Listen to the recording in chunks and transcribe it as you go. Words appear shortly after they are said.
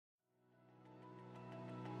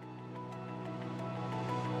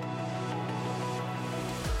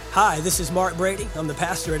Hi, this is Mark Brady. I'm the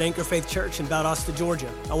pastor at Anchor Faith Church in Valdosta,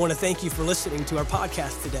 Georgia. I want to thank you for listening to our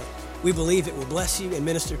podcast today. We believe it will bless you and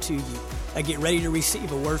minister to you. Now get ready to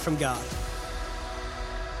receive a word from God.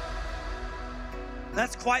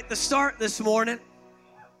 That's quite the start this morning.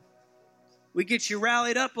 We get you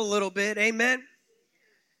rallied up a little bit. Amen.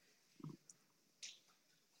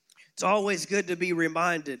 It's always good to be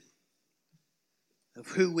reminded of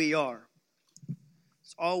who we are.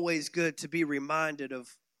 It's always good to be reminded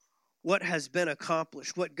of what has been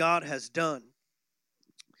accomplished, what God has done.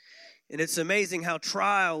 And it's amazing how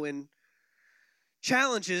trial and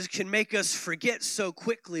challenges can make us forget so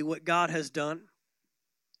quickly what God has done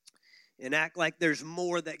and act like there's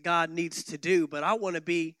more that God needs to do. But I want to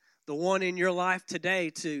be the one in your life today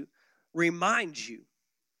to remind you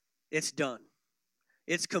it's done.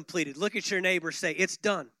 It's completed. Look at your neighbor, say, it's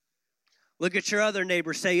done. Look at your other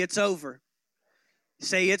neighbor, say, it's over.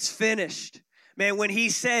 Say, it's finished. Man, when he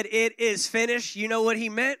said it is finished, you know what he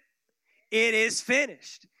meant? It is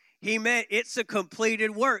finished. He meant it's a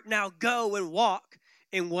completed work. Now go and walk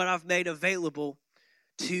in what I've made available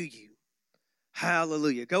to you.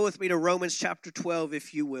 Hallelujah. Go with me to Romans chapter 12,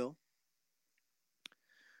 if you will.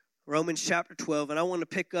 Romans chapter 12, and I want to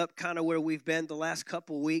pick up kind of where we've been the last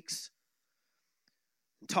couple weeks.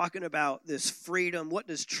 I'm talking about this freedom. What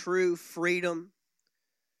does true freedom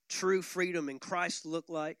in Christ look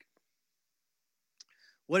like?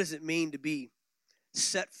 What does it mean to be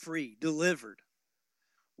set free, delivered?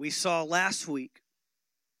 We saw last week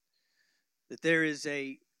that there is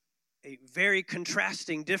a very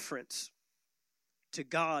contrasting difference to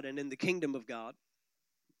God and in the kingdom of God.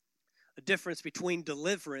 A difference between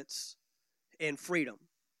deliverance and freedom.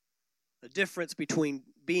 A difference between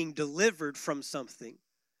being delivered from something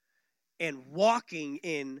and walking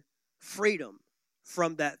in freedom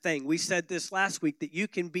from that thing. We said this last week, that you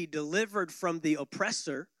can be delivered from the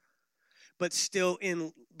oppressor, but still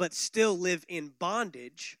live in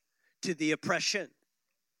bondage to the oppression.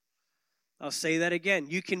 I'll say that again.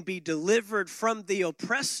 You can be delivered from the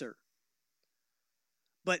oppressor,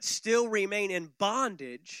 but still remain in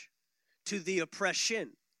bondage to the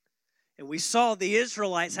oppression. And we saw the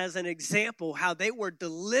Israelites as an example how they were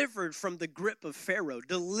delivered from the grip of Pharaoh,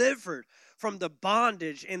 delivered from the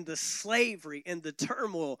bondage and the slavery and the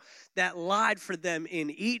turmoil that lied for them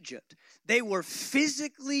in Egypt. They were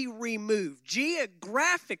physically removed,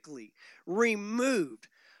 geographically removed.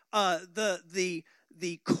 The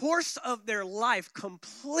course of their life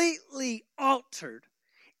completely altered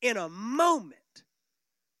in a moment.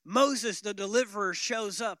 Moses, the deliverer,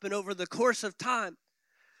 shows up, and over the course of time,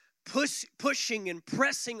 pushing and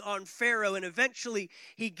pressing on Pharaoh, and eventually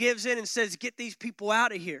he gives in and says, get these people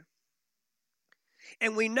out of here.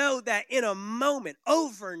 And we know that in a moment,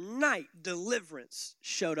 overnight, deliverance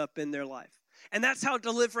showed up in their life. And that's how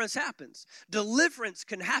deliverance happens. Deliverance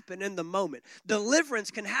can happen in the moment.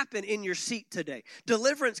 Deliverance can happen in your seat today.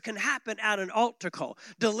 Deliverance can happen at an altar call.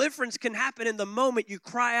 Deliverance can happen in the moment you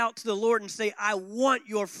cry out to the Lord and say, I want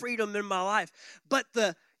your freedom in my life. But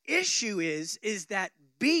the issue is that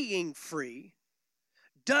being free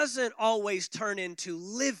doesn't always turn into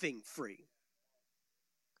living free.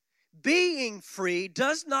 Being free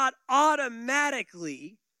does not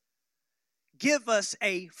automatically give us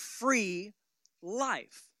a free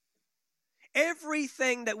life.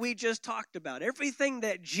 Everything that we just talked about, everything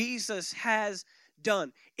that Jesus has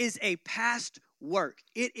done is a past work.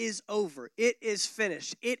 It is over. It is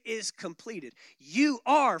finished. It is completed. You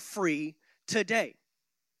are free today.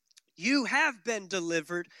 You have been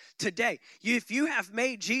delivered today. If you have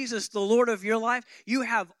made Jesus the Lord of your life, you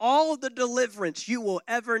have all the deliverance you will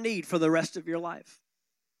ever need for the rest of your life.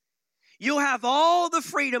 You'll have all the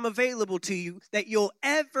freedom available to you that you'll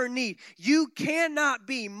ever need. You cannot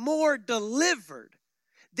be more delivered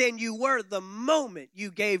than you were the moment you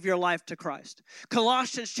gave your life to Christ.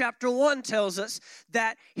 Colossians chapter 1 tells us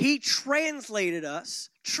that he transferred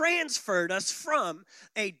us from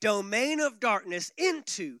a domain of darkness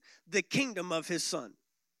into the kingdom of his Son.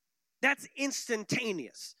 That's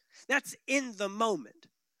instantaneous. That's in the moment.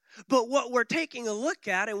 But what we're taking a look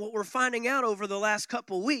at and what we're finding out over the last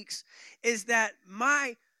couple weeks is that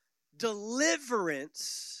my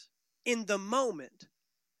deliverance in the moment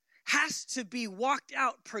has to be walked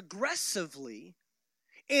out progressively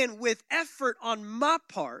and with effort on my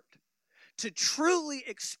part to truly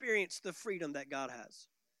experience the freedom that God has.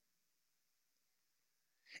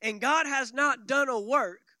 And God has not done a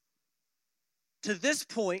work to this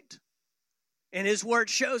point, and his word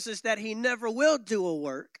shows us that he never will do a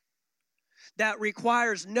work that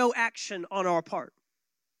requires no action on our part.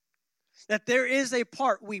 That there is a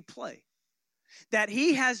part we play. That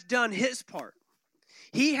he has done his part.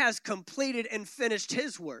 He has completed and finished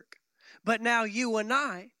his work. But now you and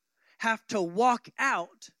I have to walk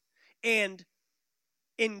out and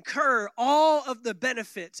incur all of the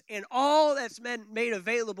benefits and all that's been made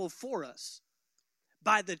available for us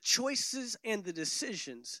by the choices and the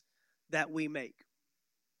decisions that we make.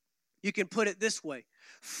 You can put it this way.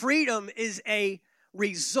 Freedom is a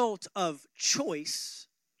result of choice,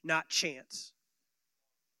 not chance.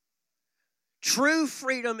 True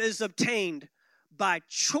freedom is obtained by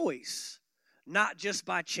choice, not just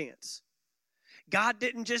by chance. God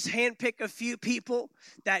didn't just handpick a few people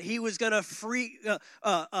that he was going to free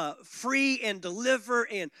and deliver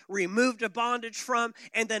and remove the bondage from,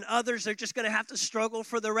 and then others are just going to have to struggle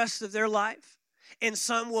for the rest of their life. And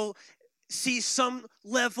some will see some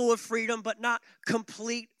level of freedom, but not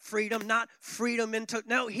complete freedom, not freedom into.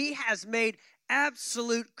 No, he has made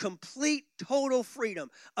absolute, complete, total freedom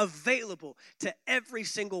available to every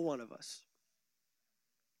single one of us.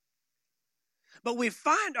 But we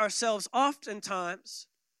find ourselves oftentimes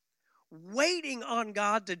waiting on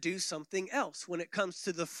God to do something else when it comes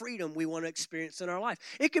to the freedom we want to experience in our life.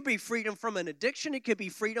 It could be freedom from an addiction. It could be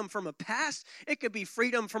freedom from a past. It could be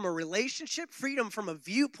freedom from a relationship, freedom from a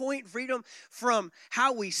viewpoint, freedom from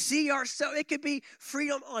how we see ourselves. It could be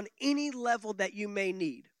freedom on any level that you may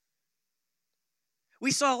need. We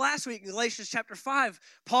saw last week in Galatians chapter 5,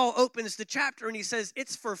 Paul opens the chapter and he says,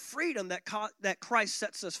 it's for freedom that Christ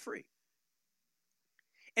sets us free.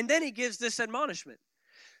 And then he gives this admonishment.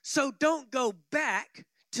 So don't go back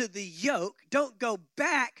to the yoke. Don't go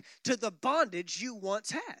back to the bondage you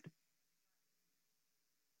once had.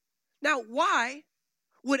 Now, why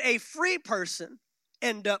would a free person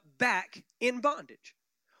end up back in bondage?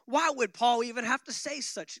 Why would Paul even have to say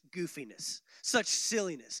such goofiness, such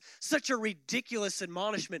silliness, such a ridiculous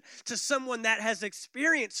admonishment to someone that has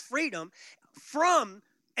experienced freedom from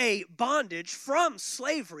a bondage, from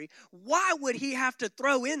slavery? Why would he have to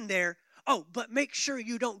throw in there, oh, but make sure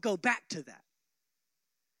you don't go back to that?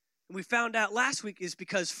 And we found out last week is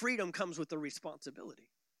because freedom comes with a responsibility.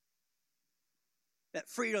 That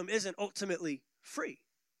freedom isn't ultimately free.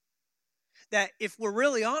 That if we're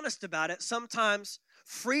really honest about it, sometimes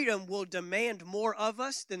freedom will demand more of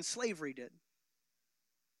us than slavery did.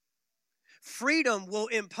 Freedom will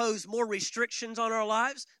impose more restrictions on our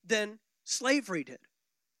lives than slavery did.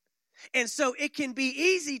 And so it can be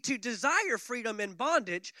easy to desire freedom in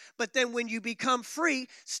bondage, but then when you become free,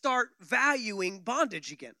 start valuing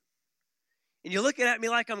bondage again. And you're looking at me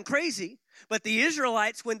like I'm crazy, but the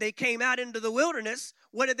Israelites, when they came out into the wilderness,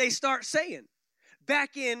 what did they start saying?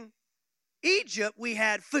 Back in Egypt, we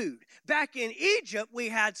had food. Back in Egypt, we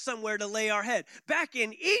had somewhere to lay our head. Back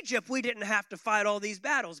in Egypt, we didn't have to fight all these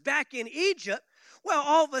battles. Back in Egypt, well,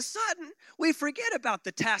 all of a sudden, we forget about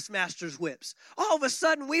the taskmaster's whips. All of a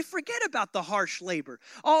sudden, we forget about the harsh labor.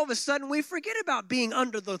 All of a sudden, we forget about being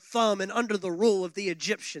under the thumb and under the rule of the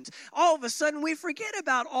Egyptians. All of a sudden, we forget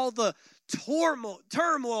about all the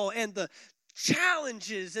turmoil and the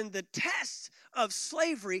challenges and the tests of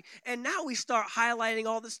slavery. And now we start highlighting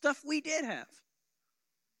all the stuff we did have.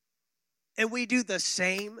 And we do the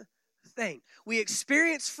same thing. We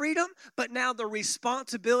experience freedom, but now the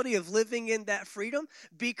responsibility of living in that freedom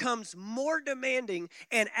becomes more demanding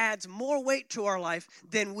and adds more weight to our life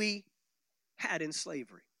than we had in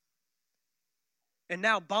slavery. And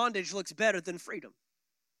now bondage looks better than freedom.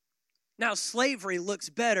 Now slavery looks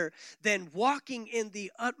better than walking in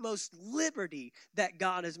the utmost liberty that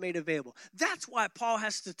God has made available. That's why Paul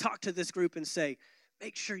has to talk to this group and say,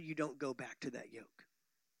 make sure you don't go back to that yoke.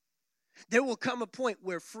 There will come a point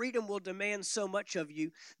where freedom will demand so much of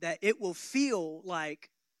you that it will feel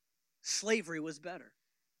like slavery was better.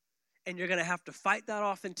 And you're going to have to fight that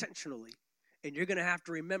off intentionally. And you're going to have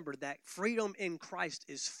to remember that freedom in Christ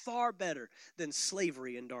is far better than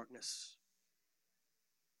slavery in darkness.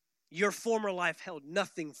 Your former life held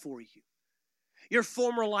nothing for you. Your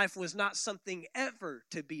former life was not something ever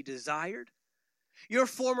to be desired. Your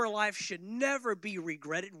former life should never be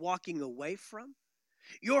regretted walking away from.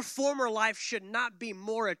 Your former life should not be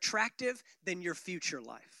more attractive than your future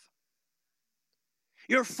life.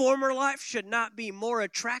 Your former life should not be more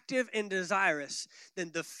attractive and desirous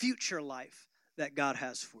than the future life that God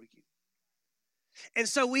has for you. And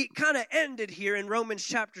so we kind of ended here in Romans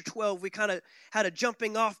chapter 12. We kind of had a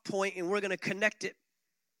jumping off point, and we're going to connect it.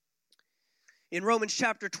 In Romans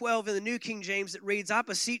chapter 12 in the New King James, it reads, I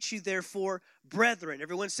beseech you therefore, brethren.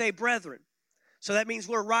 Everyone say brethren. So that means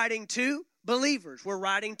we're writing to believers. We're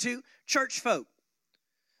writing to church folk.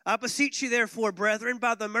 I beseech you therefore, brethren,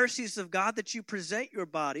 by the mercies of God, that you present your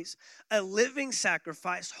bodies a living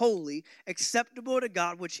sacrifice, holy, acceptable to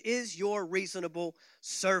God, which is your reasonable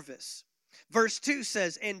service. Verse 2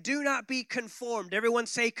 says, and do not be conformed. Everyone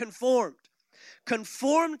say conformed.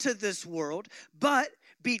 Conformed to this world, but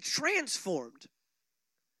be transformed.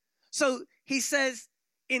 So he says,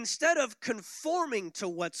 instead of conforming to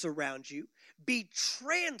what's around you, be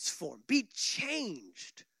transformed, be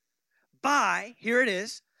changed by, here it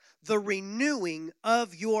is, the renewing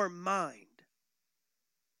of your mind,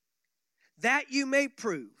 that you may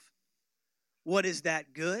prove what is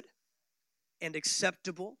that good and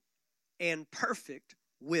acceptable and perfect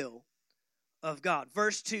will of God.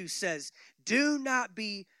 Verse 2 says, do not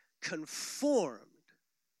be conformed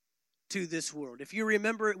to this world. If you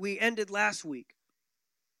remember, we ended last week.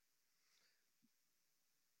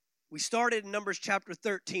 We started in Numbers chapter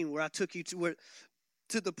 13, where I took you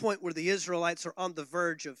to the point where the Israelites are on the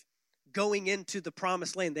verge of going into the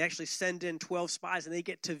promised land. They actually send in 12 spies, and they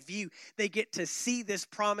get to see this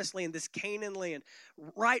promised land, this Canaan land,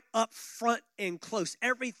 right up front and close.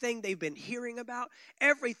 Everything they've been hearing about,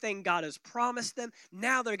 everything God has promised them,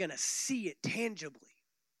 now they're going to see it tangibly.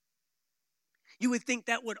 You would think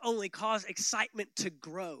that would only cause excitement to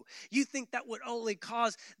grow. You think that would only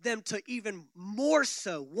cause them to even more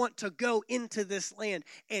so want to go into this land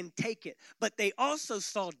and take it. But they also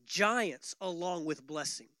saw giants along with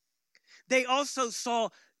blessing. They also saw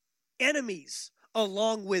enemies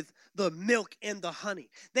along with the milk and the honey.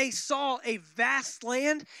 They saw a vast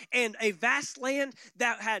land, and a vast land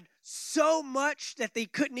that had so much that they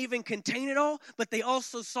couldn't even contain it all, but they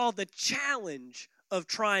also saw the challenge of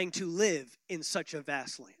trying to live in such a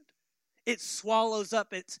vast land. It swallows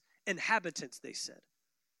up its inhabitants, they said.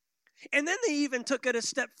 And then they even took it a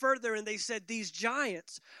step further, and they said, these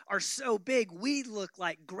giants are so big, we look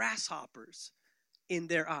like grasshoppers in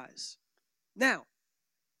their eyes. Now,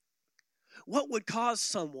 what would cause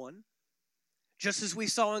someone, just as we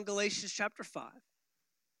saw in Galatians chapter 5,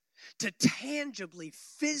 to tangibly,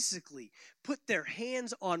 physically put their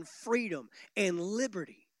hands on freedom and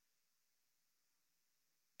liberty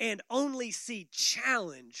and only see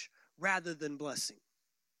challenge rather than blessing?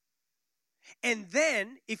 And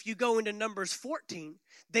then, if you go into Numbers 14,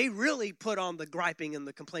 they really put on the griping and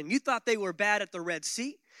the complaining. You thought they were bad at the Red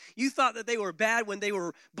Sea. You thought that they were bad when they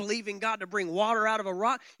were believing God to bring water out of a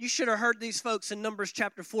rock. You should have heard these folks in Numbers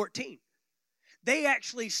chapter 14. They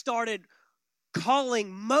actually started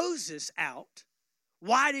calling Moses out.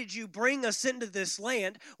 Why did you bring us into this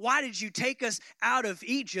land? Why did you take us out of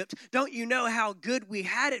Egypt? Don't you know how good we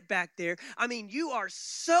had it back there? I mean, you are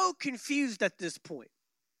so confused at this point.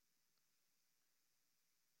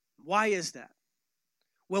 Why is that?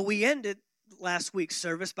 Well, we ended last week's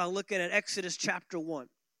service by looking at Exodus chapter 1.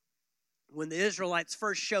 When the Israelites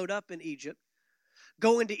first showed up in Egypt,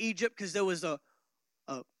 going to Egypt because there was a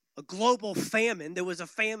global famine. There was a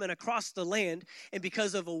famine across the land. And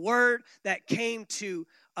because of a word that came to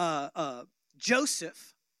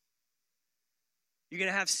Joseph, you're going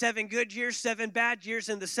to have 7 good years, 7 bad years.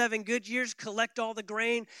 And the 7 good years, collect all the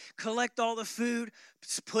grain, collect all the food,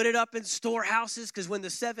 put it up in storehouses. Because when the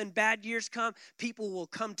 7 bad years come, people will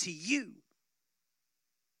come to you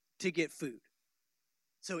to get food.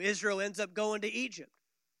 So Israel ends up going to Egypt.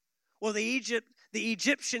 Well, the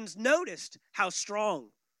Egyptians noticed how strong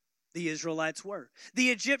the Israelites were.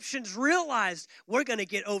 The Egyptians realized we're going to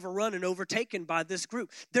get overrun and overtaken by this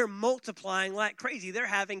group. They're multiplying like crazy. They're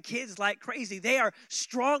having kids like crazy. They are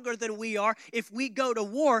stronger than we are. If we go to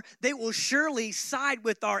war, they will surely side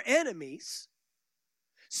with our enemies.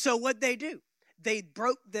 So what'd they do? They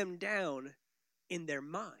broke them down in their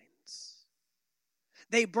minds.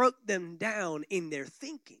 They broke them down in their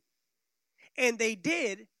thinking. And they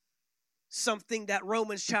did something that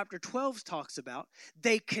Romans chapter 12 talks about.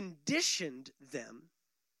 They conditioned them,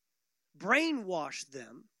 brainwashed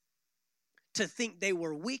them to think they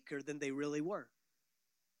were weaker than they really were.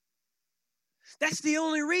 That's the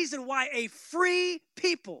only reason why a free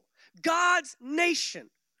people, God's nation,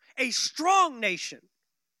 a strong nation,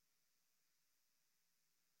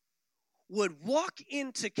 would walk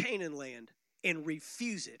into Canaan land and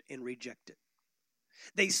refuse it and reject it.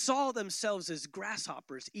 They saw themselves as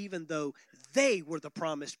grasshoppers, even though they were the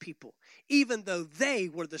promised people, even though they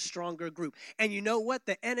were the stronger group. And you know what?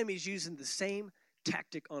 The enemy's using the same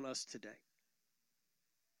tactic on us today.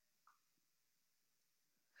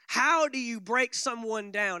 How do you break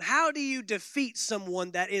someone down? How do you defeat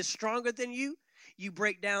someone that is stronger than you? You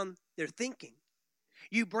break down their thinking.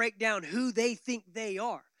 You break down who they think they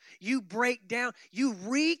are. You break down, you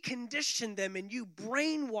recondition them, and you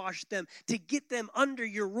brainwash them to get them under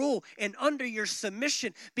your rule and under your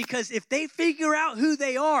submission. Because if they figure out who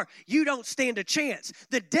they are, you don't stand a chance.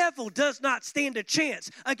 The devil does not stand a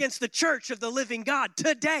chance against the church of the living God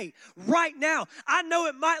today, right now. I know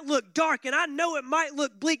it might look dark and I know it might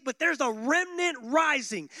look bleak, but there's a remnant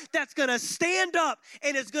rising that's going to stand up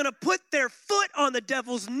and is going to put their foot on the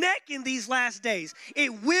devil's neck in these last days.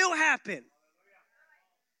 It will happen.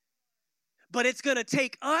 But it's going to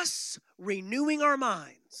take us renewing our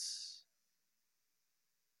minds.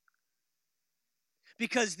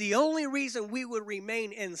 Because the only reason we would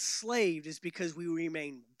remain enslaved is because we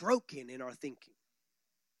remain broken in our thinking.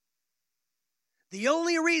 The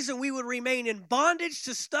only reason we would remain in bondage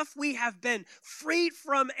to stuff we have been freed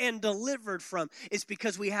from and delivered from is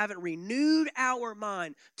because we haven't renewed our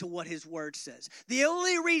mind to what his word says. The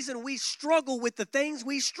only reason we struggle with the things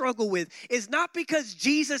we struggle with is not because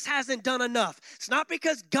Jesus hasn't done enough. It's not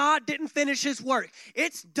because God didn't finish his work.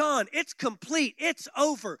 It's done. It's complete. It's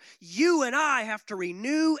over. You and I have to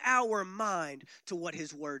renew our mind to what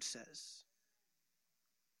his word says.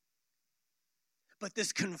 But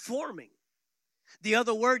this conforming, the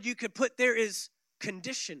other word you could put there is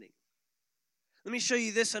conditioning. Let me show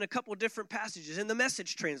you this in a couple different passages in the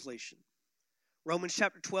Message translation. Romans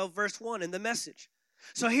chapter 12, verse 1 in the Message.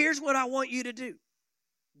 So here's what I want you to do.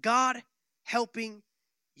 God helping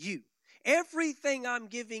you. Everything I'm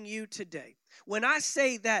giving you today, when I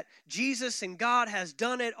say that Jesus and God has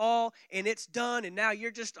done it all and it's done and now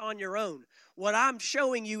you're just on your own, what I'm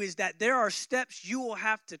showing you is that there are steps you will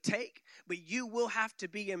have to take, but you will have to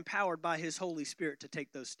be empowered by his Holy Spirit to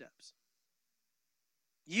take those steps.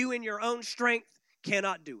 You in your own strength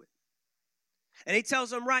cannot do it. And he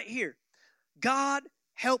tells them right here, God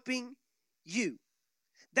helping you.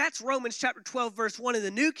 That's Romans chapter 12, verse 1 in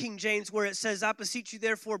the New King James, where it says, I beseech you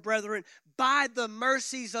therefore, brethren, by the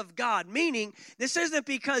mercies of God. Meaning, this isn't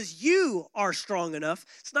because you are strong enough.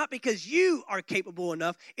 It's not because you are capable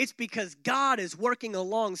enough. It's because God is working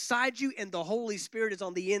alongside you and the Holy Spirit is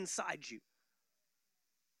on the inside you.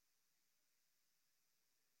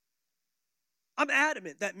 I'm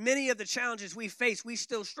adamant that many of the challenges we face, we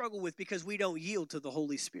still struggle with because we don't yield to the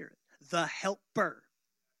Holy Spirit, the helper.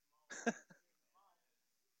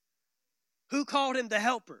 Who called him the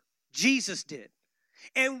helper? Jesus did.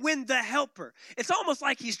 And when the helper, it's almost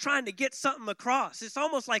like he's trying to get something across. It's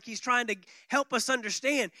almost like he's trying to help us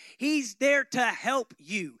understand. He's there to help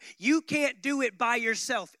you. You can't do it by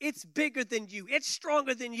yourself. It's bigger than you. It's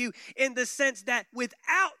stronger than you in the sense that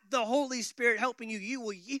without the Holy Spirit helping you, you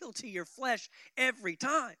will yield to your flesh every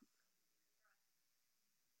time.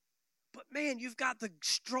 But man, you've got the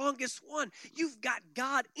strongest one. You've got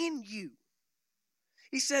God in you.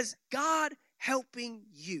 He says, God helping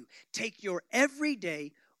you take your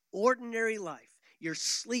everyday, ordinary life. You're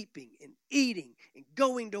sleeping and eating and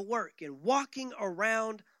going to work and walking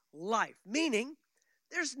around life. Meaning,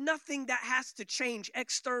 there's nothing that has to change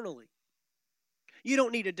externally. You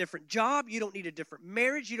don't need a different job. You don't need a different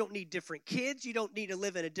marriage. You don't need different kids. You don't need to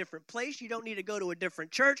live in a different place. You don't need to go to a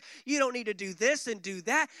different church. You don't need to do this and do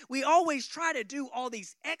that. We always try to do all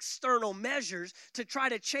these external measures to try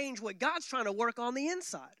to change what God's trying to work on the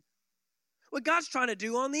inside. What God's trying to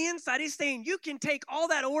do on the inside, he's saying you can take all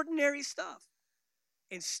that ordinary stuff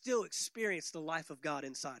and still experience the life of God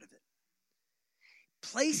inside of it.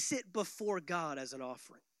 Place it before God as an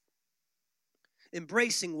offering.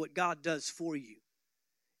 Embracing what God does for you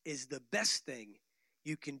is the best thing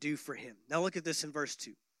you can do for him. Now look at this in verse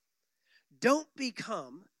 2. Don't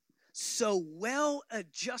become so well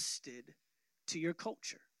adjusted to your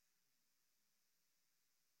culture.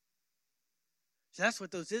 So that's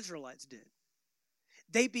what those Israelites did.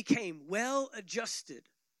 They became well adjusted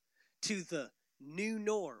to the new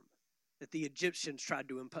norm that the Egyptians tried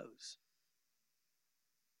to impose.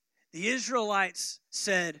 The Israelites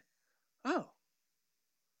said, oh,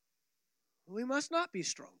 we must not be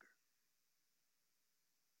stronger.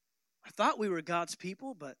 I thought we were God's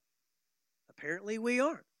people, but apparently we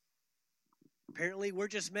aren't. Apparently we're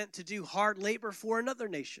just meant to do hard labor for another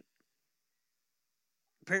nation.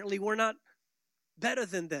 Apparently we're not better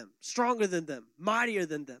than them, stronger than them, mightier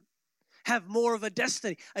than them, have more of a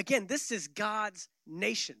destiny. Again, this is God's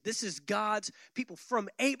nation. This is God's people. From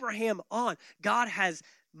Abraham on, God has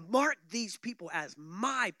marked these people as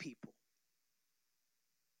my people.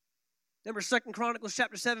 Remember 2 Chronicles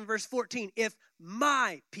chapter 7, verse 14. If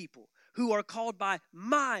my people who are called by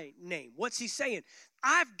my name. What's he saying?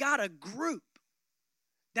 I've got a group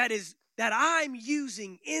that I'm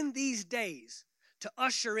using in these days to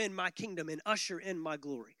usher in my kingdom and usher in my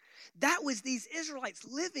glory. That was these Israelites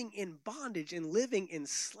living in bondage and living in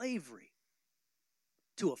slavery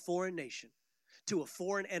to a foreign nation, to a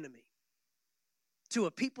foreign enemy, to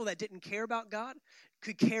a people that didn't care about God,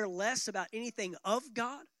 could care less about anything of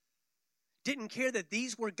God, didn't care that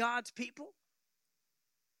these were God's people.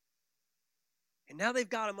 And now they've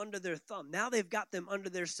got them under their thumb. Now they've got them under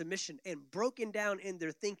their submission and broken down in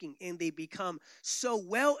their thinking, and they become so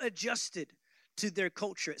well adjusted to their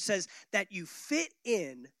culture. It says that you fit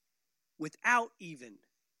in without even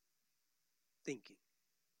thinking.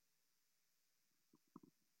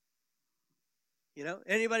 You know,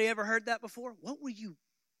 anybody ever heard that before? What were you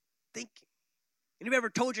thinking? Anybody ever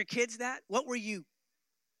told your kids that? What were you?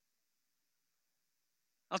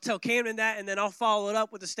 I'll tell Camden that, and then I'll follow it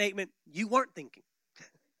up with a statement, you weren't thinking.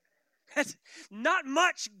 That's not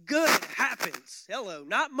much good happens. Hello,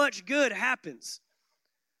 not much good happens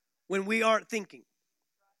when we aren't thinking.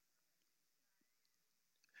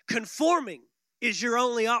 Conforming is your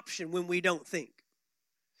only option when we don't think.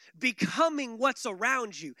 Becoming what's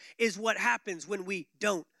around you is what happens when we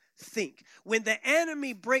don't think. When the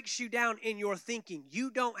enemy breaks you down in your thinking, you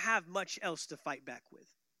don't have much else to fight back with.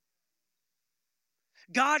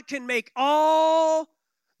 God can make all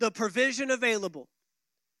the provision available.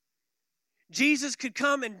 Jesus could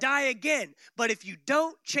come and die again, but if you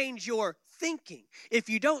don't change your thinking, if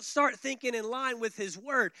you don't start thinking in line with his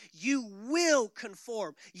word, you will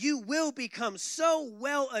conform. You will become so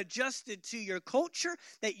well adjusted to your culture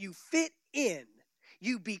that you fit in.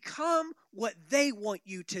 You become what they want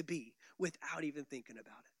you to be without even thinking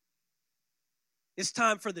about it. It's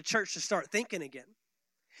time for the church to start thinking again.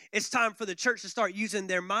 It's time for the church to start using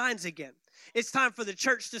their minds again. It's time for the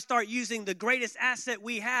church to start using the greatest asset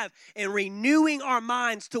we have and renewing our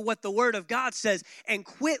minds to what the Word of God says and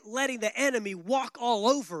quit letting the enemy walk all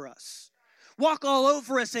over us. Walk all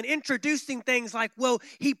over us and introducing things like, well,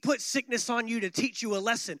 he put sickness on you to teach you a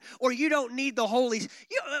lesson, or you don't need the Holy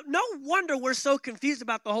Spirit. No wonder we're so confused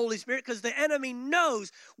about the Holy Spirit, because the enemy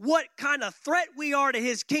knows what kind of threat we are to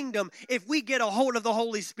his kingdom if we get a hold of the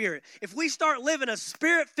Holy Spirit. If we start living a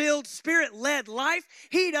Spirit-filled, Spirit-led life,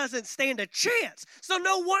 he doesn't stand a chance. So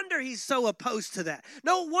no wonder he's so opposed to that.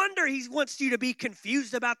 No wonder he wants you to be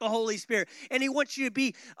confused about the Holy Spirit, and he wants you to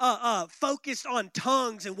be focused on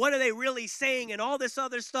tongues and what are they really saying and all this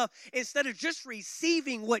other stuff, instead of just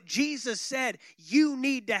receiving what Jesus said you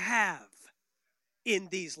need to have in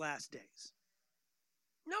these last days.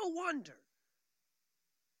 No wonder.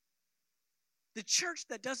 The church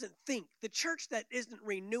that doesn't think, the church that isn't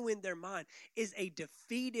renewing their mind, is a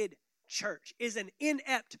defeated church, is an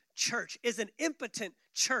inept church, is an impotent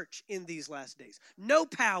church in these last days. No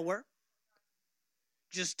power,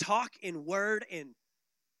 just talk in word and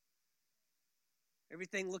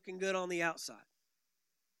everything looking good on the outside.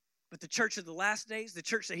 But the church of the last days, the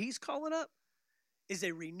church that he's calling up, is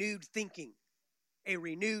a renewed thinking, a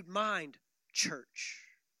renewed mind church.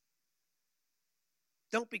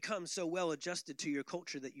 Don't become so well adjusted to your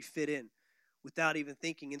culture that you fit in without even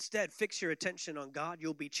thinking. Instead, fix your attention on God.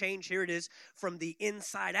 You'll be changed, here it is, from the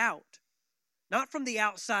inside out. Not from the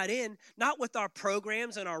outside in, not with our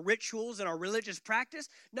programs and our rituals and our religious practice.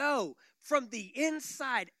 No, from the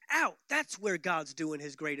inside out. That's where God's doing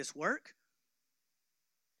his greatest work.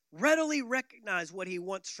 Readily recognize what he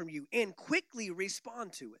wants from you and quickly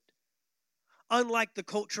respond to it. Unlike the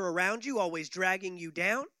culture around you, always dragging you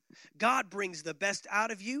down, God brings the best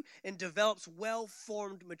out of you and develops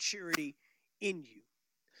well-formed maturity in you.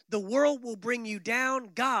 The world will bring you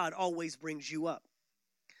down. God always brings you up.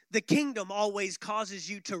 The kingdom always causes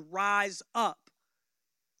you to rise up.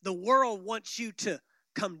 The world wants you to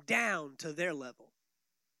come down to their level.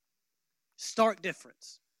 Stark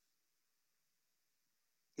difference.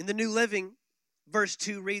 In the New Living, verse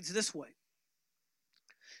 2 reads this way: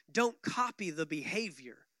 don't copy the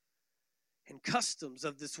behavior and customs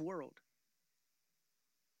of this world,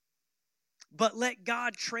 but let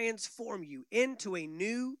God transform you into a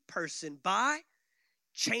new person by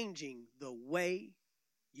changing the way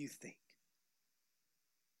you think.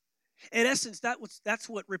 In essence, that's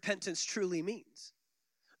what repentance truly means.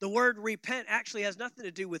 The word repent actually has nothing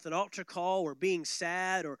to do with an altar call or being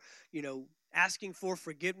sad or, asking for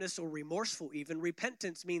forgiveness or remorseful even.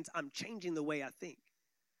 Repentance means I'm changing the way I think.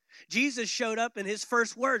 Jesus showed up and his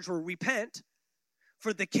first words were repent,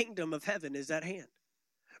 for the kingdom of heaven is at hand.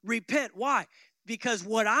 Repent. Why? Because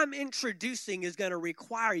what I'm introducing is going to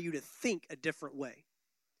require you to think a different way.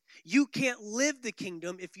 You can't live the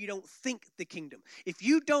kingdom if you don't think the kingdom. If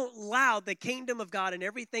you don't allow the kingdom of God and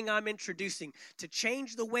everything I'm introducing to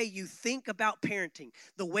change the way you think about parenting,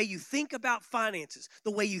 the way you think about finances,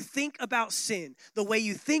 the way you think about sin, the way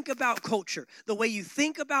you think about culture, the way you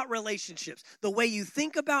think about relationships, the way you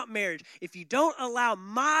think about marriage, if you don't allow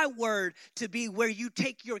my word to be where you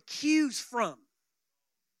take your cues from,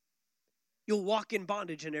 you'll walk in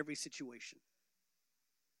bondage in every situation.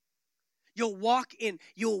 You'll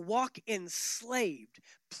walk enslaved,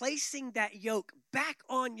 placing that yoke back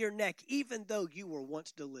on your neck, even though you were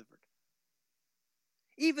once delivered.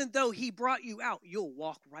 Even though he brought you out, you'll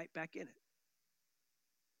walk right back in it.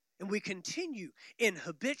 And we continue in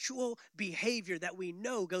habitual behavior that we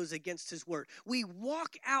know goes against his word. We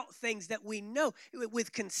walk out things that we know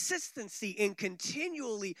with consistency and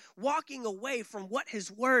continually walking away from what his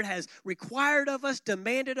word has required of us,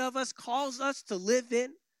 demanded of us, calls us to live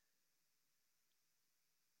in.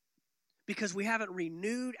 Because we haven't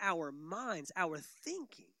renewed our minds, our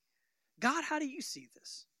thinking. God, how do you see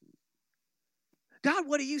this? God,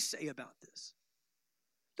 what do you say about this?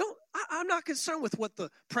 I'm not concerned with what the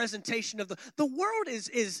presentation of the world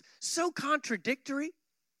is so contradictory.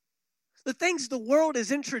 The things the world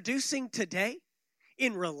is introducing today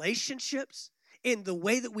in relationships, in the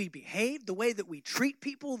way that we behave, the way that we treat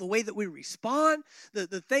people, the way that we respond,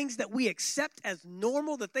 the things that we accept as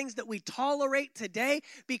normal, the things that we tolerate today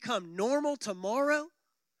become normal tomorrow,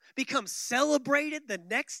 become celebrated the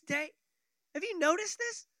next day. Have you noticed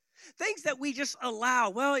this? Things that we just allow,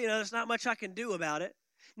 well, there's not much I can do about it.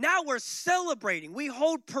 Now we're celebrating. We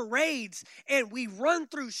hold parades and we run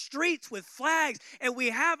through streets with flags and we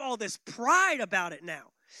have all this pride about it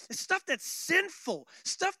now. It's stuff that's sinful,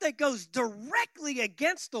 stuff that goes directly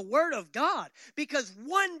against the word of God. Because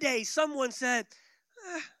one day someone said,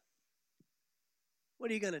 what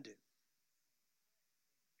are you going to do?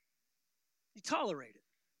 You tolerate it.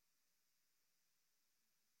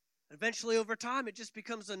 Eventually, over time, it just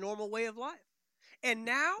becomes a normal way of life. And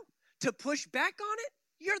now, to push back on it,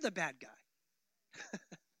 you're the bad guy.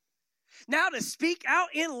 Now, to speak out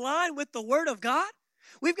in line with the word of God,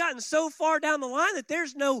 we've gotten so far down the line that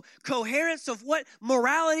there's no coherence of what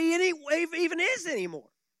morality even is anymore.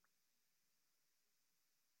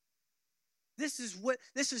 This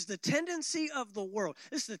is the tendency of the world.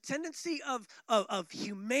 This is the tendency of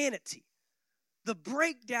humanity, the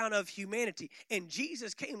breakdown of humanity. And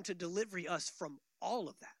Jesus came to deliver us from all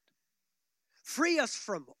of that, free us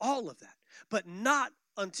from all of that, but not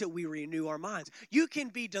until we renew our minds. You can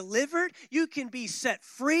be delivered. You can be set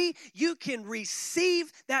free. You can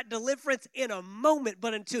receive that deliverance in a moment.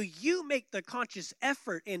 But until you make the conscious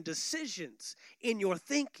effort and decisions in your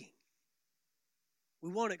thinking, we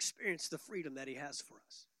won't experience the freedom that he has for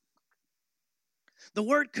us. The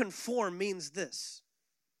word conform means this.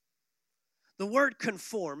 The word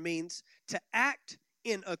conform means to act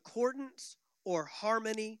in accordance or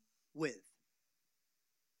harmony with.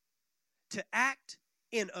 To act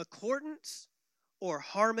in accordance or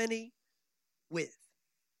harmony with.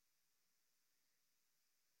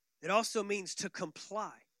 It also means to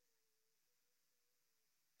comply.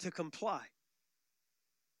 To comply.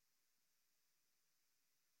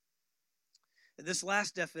 And this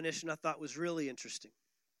last definition I thought was really interesting.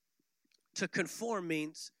 To conform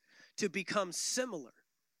means to become similar.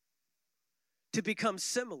 To become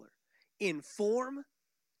similar in form,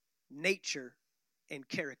 nature, and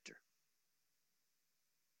character.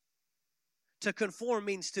 To conform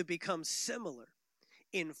means to become similar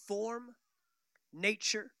in form,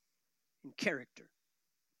 nature, and character.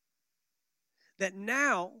 That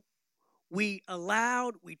now we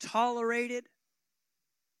tolerated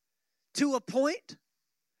to a point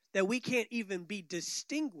that we can't even be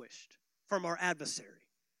distinguished from our adversary.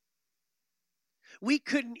 We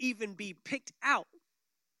couldn't even be picked out.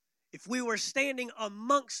 If we were standing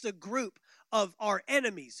amongst a group of our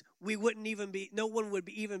enemies, no one would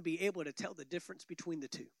even be able to tell the difference between the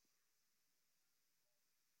two.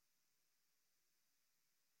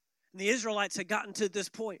 And the Israelites had gotten to this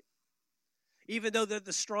point. Even though they're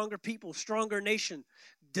the stronger people, stronger nation,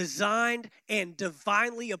 designed and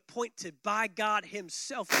divinely appointed by God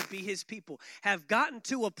himself to be his people, have gotten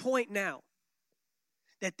to a point now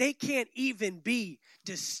that they can't even be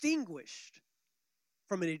distinguished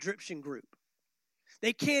from an Egyptian group.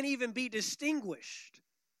 They can't even be distinguished.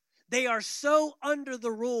 They are so under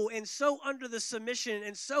the rule and so under the submission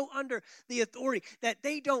and so under the authority that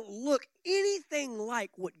they don't look anything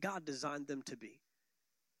like what God designed them to be.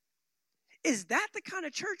 Is that the kind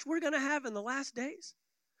of church we're going to have in the last days?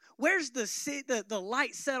 Where's the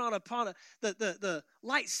light set on the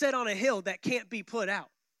light set on a hill that can't be put out?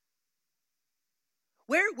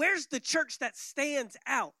 Where's the church that stands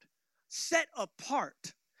out, set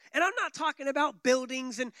apart? And I'm not talking about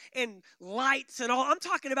buildings and lights and all. I'm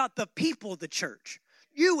talking about the people of the church.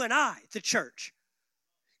 You and I, the church.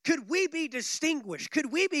 Could we be distinguished?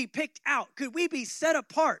 Could we be picked out? Could we be set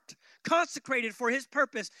apart, consecrated for his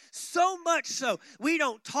purpose? So much so, we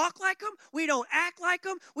don't talk like them. We don't act like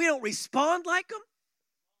them. We don't respond like them.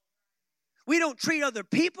 We don't treat other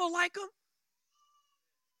people like them.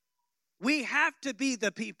 We have to be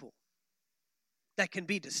the people that can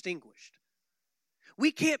be distinguished.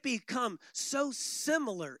 We can't become so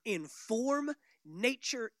similar in form,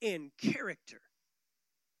 nature, and character.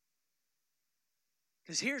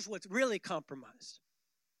 Because here's what's really compromised.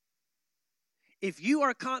 If you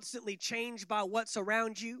are constantly changed by what's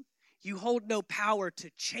around you, you hold no power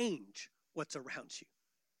to change what's around you.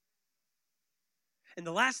 And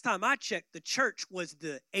the last time I checked, the church was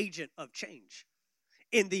the agent of change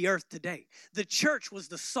in the earth today. The church was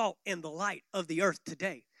the salt and the light of the earth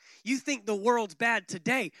today. You think the world's bad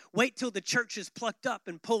today, wait till the church is plucked up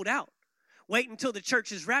and pulled out. Wait until the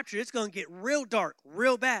church is raptured. It's going to get real dark,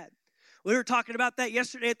 real bad. We were talking about that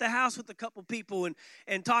yesterday at the house with a couple people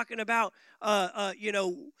and talking about,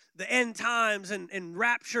 the end times and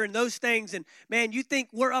rapture and those things. And, man, you think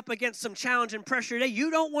we're up against some challenge and pressure today.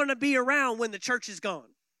 You don't want to be around when the church is gone.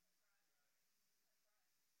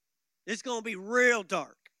 It's going to be real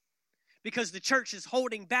dark because the church is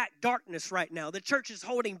holding back darkness right now. The church is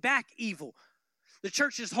holding back evil. The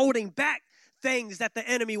church is holding back things that the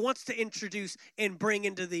enemy wants to introduce and bring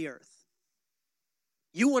into the earth.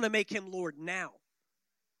 You want to make him Lord now.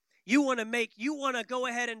 You want to go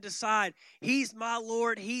ahead and decide, he's my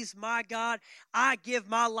Lord, he's my God. I give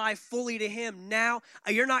my life fully to him now.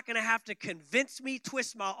 You're not going to have to convince me,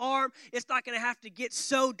 twist my arm. It's not going to have to get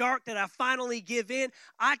so dark that I finally give in.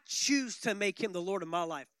 I choose to make him the Lord of my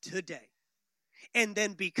life today and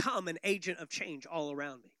then become an agent of change all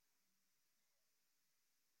around me.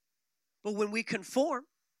 But when we conform,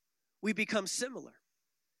 we become similar.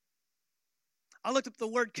 I looked up the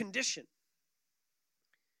word condition.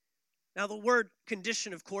 Now, the word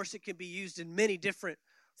condition, of course, it can be used in many different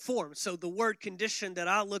forms. So the word condition that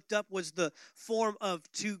I looked up was the form of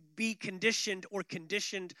to be conditioned or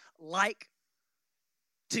conditioned like,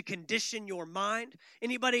 to condition your mind.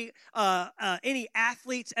 Anybody, any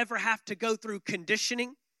athletes ever have to go through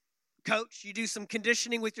conditioning? Coach, you do some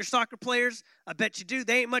conditioning with your soccer players? I bet you do.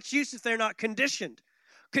 They ain't much use if they're not conditioned.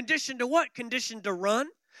 Conditioned to what? Conditioned to run.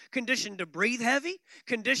 Conditioned to breathe heavy,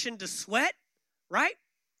 conditioned to sweat, right?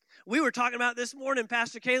 We were talking about this morning,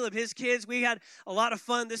 Pastor Caleb, his kids, we had a lot of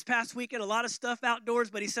fun this past weekend, a lot of stuff outdoors,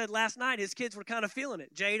 but he said last night his kids were kind of feeling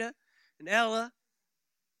it. Jada and Ella,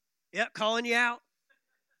 calling you out.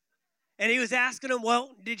 And he was asking them,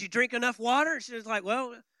 well, did you drink enough water? And she was like,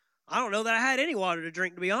 well, I don't know that I had any water to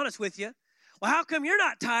drink, to be honest with you. Well, how come you're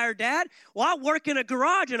not tired, Dad? Well, I work in a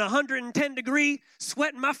garage in 110-degree,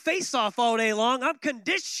 sweating my face off all day long. I'm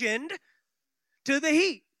conditioned to the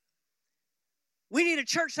heat. We need a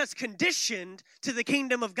church that's conditioned to the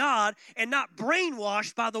kingdom of God and not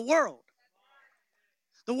brainwashed by the world.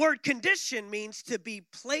 The word condition means to be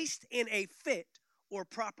placed in a fit or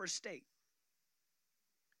proper state.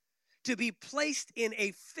 To be placed in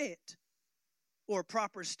a fit or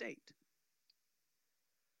proper state.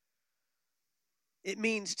 It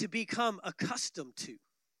means to become accustomed to.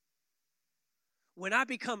 When I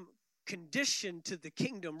become conditioned to the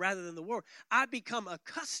kingdom rather than the world, I become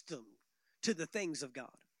accustomed to the things of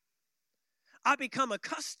God. I become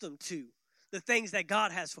accustomed to the things that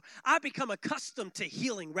God has for. I become accustomed to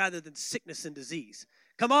healing rather than sickness and disease.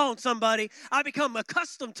 Come on, somebody. I become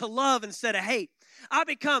accustomed to love instead of hate. I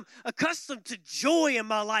become accustomed to joy in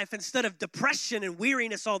my life instead of depression and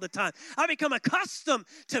weariness all the time. I become accustomed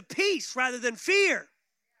to peace rather than fear.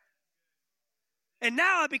 And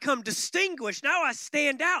now I become distinguished. Now I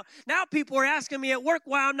stand out. Now people are asking me at work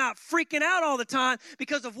why I'm not freaking out all the time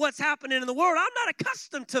because of what's happening in the world. I'm not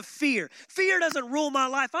accustomed to fear. Fear doesn't rule my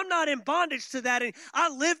life. I'm not in bondage to that. And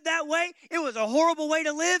I lived that way. It was a horrible way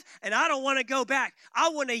to live, and I don't want to go back. I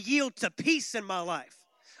want to yield to peace in my life.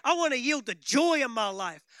 I want to yield to joy in my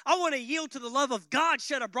life. I want to yield to the love of God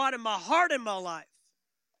shed abroad in my heart in my life.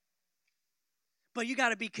 But you got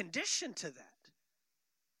to be conditioned to that.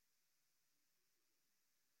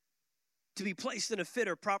 To be placed in a fit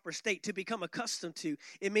or proper state, to become accustomed to,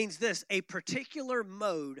 it means this, a particular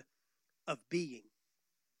mode of being.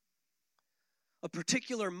 A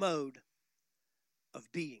particular mode of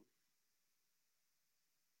being.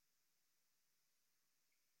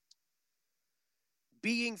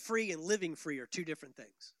 Being free and living free are two different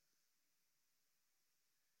things.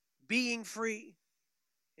 Being free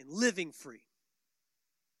and living free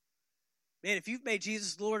Man, if you've made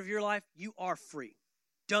Jesus the Lord of your life, you are free.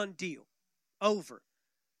 Done deal. Over.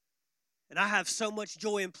 And I have so much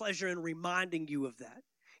joy and pleasure in reminding you of that.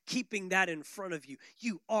 Keeping that in front of you.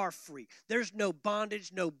 You are free. There's no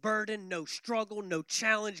bondage, no burden, no struggle, no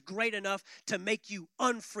challenge great enough to make you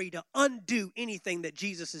unfree, to undo anything that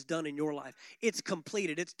Jesus has done in your life. It's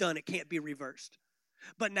completed. It's done. It can't be reversed.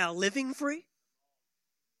 But now living free,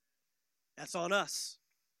 that's on us.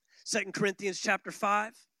 2 Corinthians chapter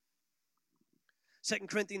 5. 2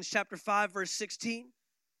 Corinthians chapter 5, verse 16.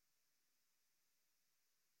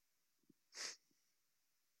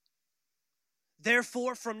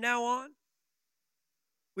 Therefore, from now on,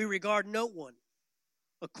 we regard no one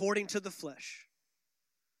according to the flesh.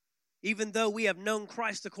 Even though we have known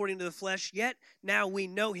Christ according to the flesh, yet now we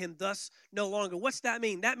know him thus no longer. What's that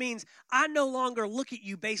mean? That means I no longer look at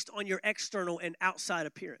you based on your external and outside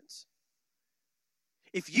appearance.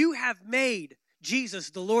 If you have made Jesus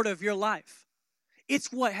the Lord of your life,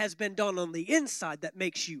 it's what has been done on the inside that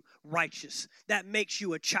makes you righteous, that makes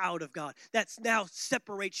you a child of God, that now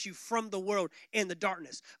separates you from the world and the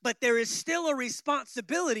darkness. But there is still a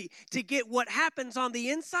responsibility to get what happens on the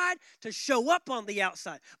inside to show up on the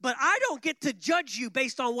outside. But I don't get to judge you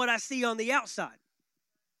based on what I see on the outside.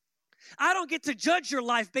 I don't get to judge your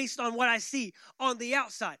life based on what I see on the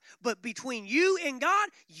outside. But between you and God,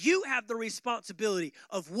 you have the responsibility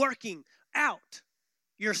of working out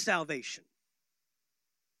your salvation.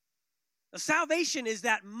 Now, salvation is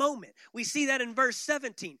that moment. We see that in verse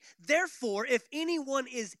 17. Therefore, if anyone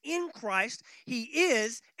is in Christ, he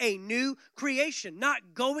is a new creation.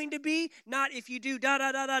 Not going to be, not if you do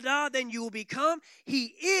then you will become.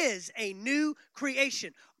 He is a new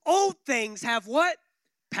creation. Old things have what?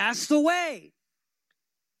 Passed away.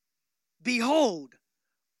 Behold,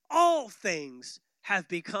 all things have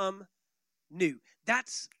become new.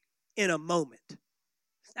 That's in a moment.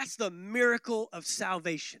 That's the miracle of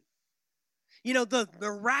salvation. You know, the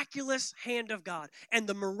miraculous hand of God and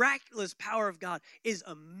the miraculous power of God is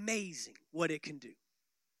amazing what it can do.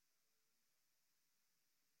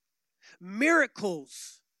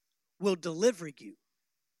 Miracles will deliver you,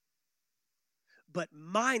 but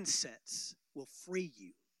mindsets will free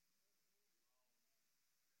you.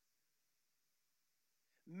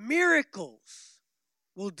 Miracles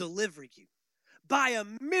will deliver you. By a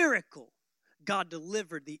miracle, God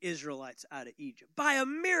delivered the Israelites out of Egypt. By a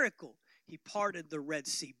miracle, he parted the Red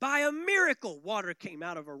Sea. By a miracle, water came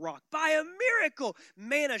out of a rock. By a miracle,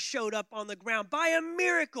 manna showed up on the ground. By a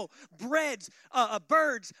miracle, birds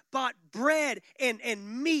bought bread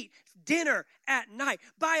and meat, dinner at night.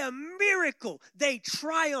 By a miracle, they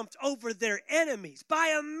triumphed over their enemies.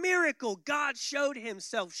 By a miracle, God showed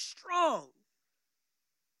himself strong.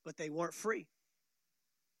 But they weren't free.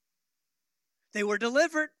 They were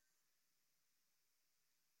delivered.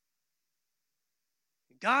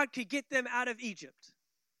 God could get them out of Egypt,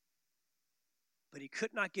 but he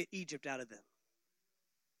could not get Egypt out of them.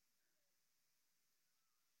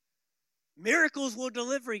 Miracles will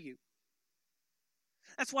deliver you.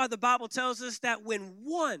 That's why the Bible tells us that when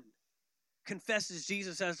one confesses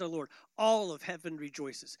Jesus as their Lord, all of heaven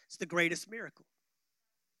rejoices. It's the greatest miracle.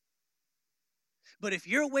 But if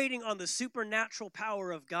you're waiting on the supernatural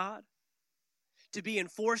power of God to be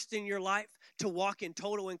enforced in your life, to walk in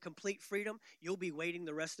total and complete freedom, you'll be waiting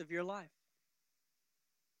the rest of your life.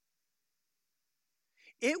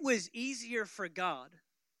 It was easier for God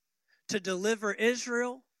to deliver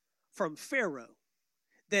Israel from Pharaoh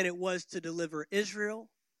than it was to deliver Israel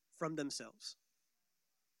from themselves.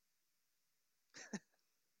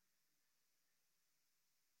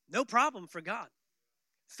 No problem for God.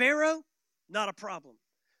 Pharaoh, not a problem.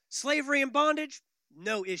 Slavery and bondage,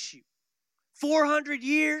 no issue. 400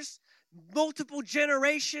 years, multiple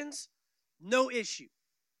generations, no issue.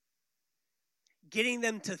 Getting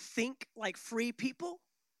them to think like free people,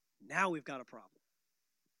 now we've got a problem.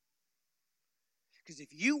 Because if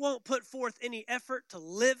you won't put forth any effort to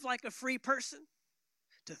live like a free person,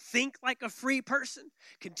 to think like a free person,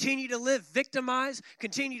 continue to live victimized,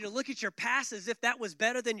 continue to look at your past as if that was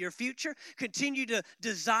better than your future, continue to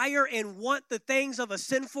desire and want the things of a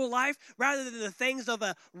sinful life rather than the things of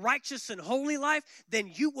a righteous and holy life,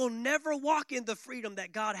 then you will never walk in the freedom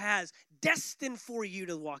that God has destined for you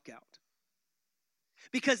to walk out.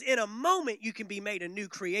 Because in a moment, you can be made a new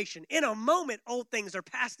creation. In a moment, old things are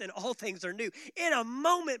past and all things are new. In a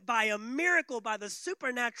moment, by a miracle, by the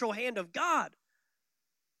supernatural hand of God.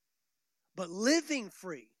 But living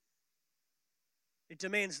free, it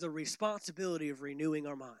demands the responsibility of renewing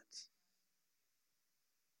our minds.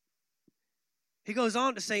 He goes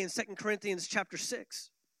on to say in 2 Corinthians chapter 6,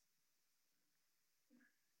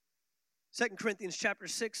 2 Corinthians chapter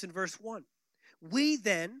 6 and verse 1. We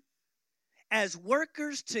then, as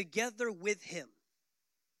workers together with him,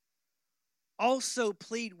 also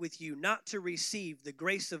plead with you not to receive the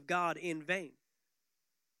grace of God in vain.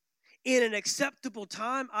 In an acceptable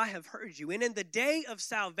time I have heard you, and in the day of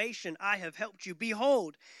salvation I have helped you.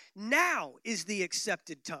 Behold, now is the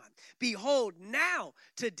accepted time. Behold, now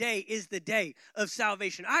today is the day of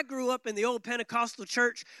salvation. I grew up in the old Pentecostal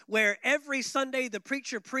church where every Sunday the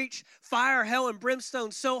preacher preached fire, hell, and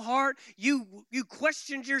brimstone so hard you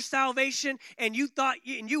questioned your salvation and you thought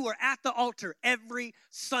you were at the altar every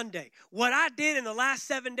Sunday. What I did in the last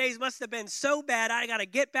 7 days must have been so bad I got to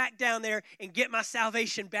get back down there and get my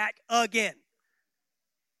salvation back again.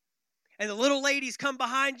 And the little ladies come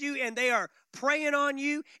behind you and they are praying on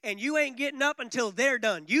you, and you ain't getting up until they're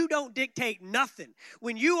done. You don't dictate nothing.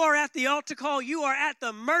 When you are at the altar call, you are at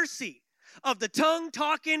the mercy of the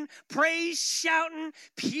tongue-talking, praise-shouting,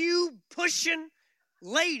 pew-pushing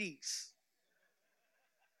ladies.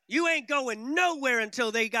 You ain't going nowhere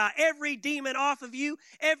until they got every demon off of you.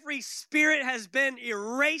 Every spirit has been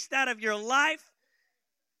erased out of your life.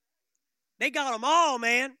 They got them all,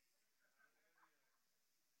 man.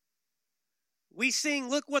 We sing,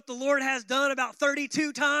 look what the Lord has done, about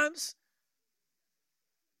 32 times.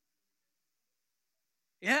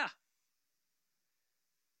 Yeah.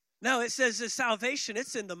 No, it says the salvation,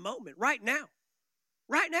 it's in the moment, right now.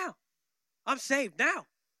 Right now. I'm saved now.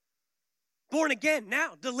 Born again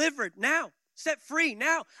now. Delivered now. Set free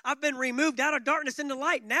now. I've been removed out of darkness into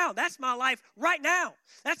light now. That's my life right now.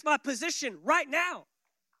 That's my position right now.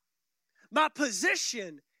 My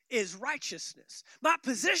position is righteousness. My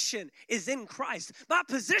position is in Christ. My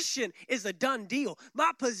position is a done deal.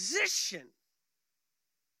 My position.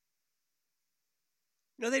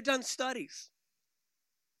 You know, they've done studies.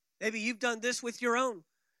 Maybe you've done this with your own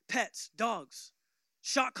pets, dogs,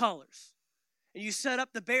 shock collars, and you set up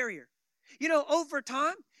the barrier. You know, over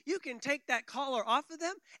time, you can take that collar off of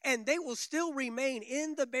them, and they will still remain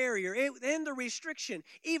in the barrier, in the restriction,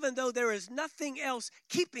 even though there is nothing else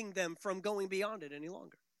keeping them from going beyond it any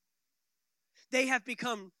longer. They have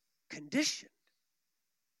become conditioned.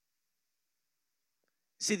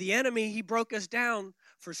 See, the enemy, he broke us down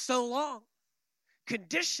for so long,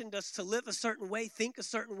 conditioned us to live a certain way, think a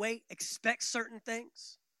certain way, expect certain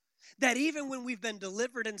things, that even when we've been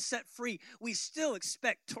delivered and set free, we still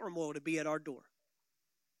expect turmoil to be at our door.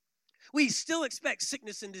 We still expect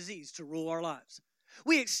sickness and disease to rule our lives.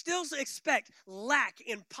 We still expect lack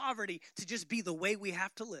and poverty to just be the way we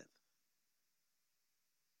have to live.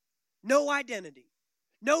 No identity,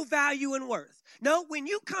 no value and worth. No, when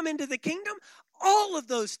you come into the kingdom, all of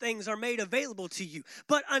those things are made available to you.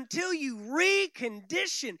 But until you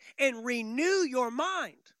recondition and renew your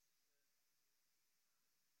mind.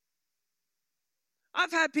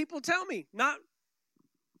 I've had people tell me,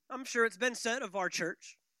 I'm sure it's been said of our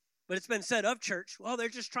church, but it's been said of church, well, they're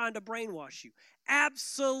just trying to brainwash you.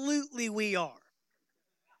 Absolutely we are.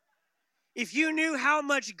 If you knew how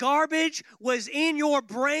much garbage was in your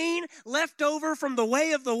brain left over from the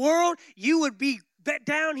way of the world, you would be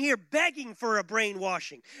down here begging for a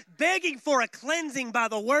brainwashing, begging for a cleansing by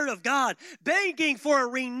the word of God, begging for a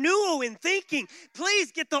renewal in thinking.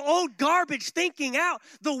 Please get the old garbage thinking out,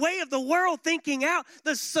 the way of the world thinking out,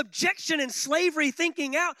 the subjection and slavery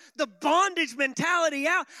thinking out, the bondage mentality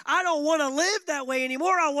out. I don't want to live that way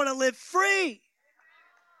anymore. I want to live free.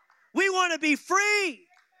 We want to be free.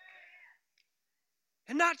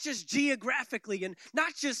 And not just geographically and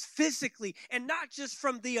not just physically and not just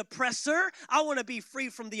from the oppressor. I want to be free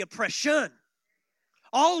from the oppression.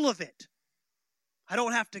 All of it. I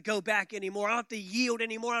don't have to go back anymore. I don't have to yield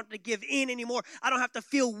anymore. I don't have to give in anymore. I don't have to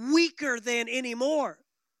feel weaker than anymore.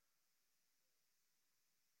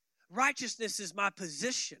 Righteousness is my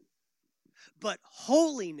position, but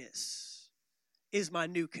holiness is my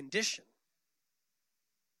new condition.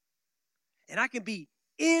 And I can be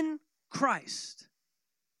in Christ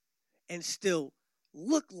and still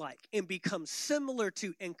look like and become similar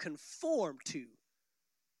to and conform to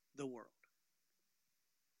the world.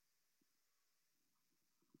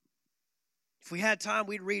 If we had time,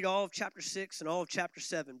 we'd read all of chapter 6 and all of chapter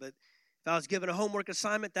 7. But if I was given a homework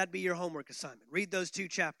assignment, that'd be your homework assignment. Read those 2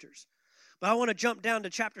 chapters. But I want to jump down to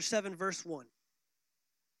chapter 7, verse 1.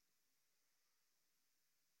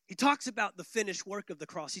 He talks about the finished work of the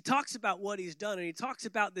cross. He talks about what he's done, and he talks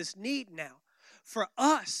about this need now for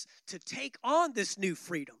us to take on this new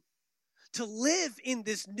freedom, to live in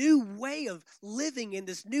this new way of living, in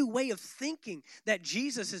this new way of thinking that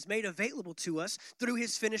Jesus has made available to us through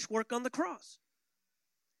his finished work on the cross.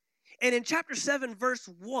 And in chapter 7, verse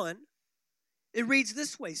 1, it reads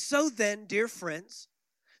this way: So then, dear friends,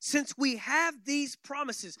 Since we have these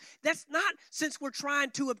promises, that's not since we're trying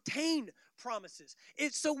to obtain promises.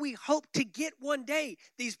 It's so we hope to get one day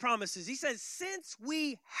these promises. He says, since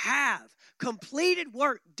we have completed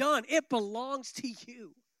work done, it belongs to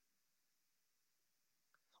you.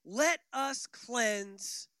 Let us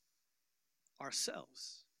cleanse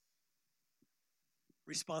ourselves.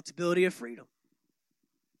 Responsibility of freedom.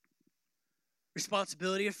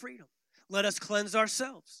 Responsibility of freedom. Let us cleanse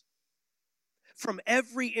ourselves from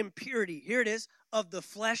every impurity, here it is, of the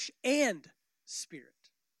flesh and spirit,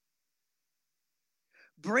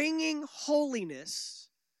 bringing holiness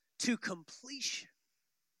to completion.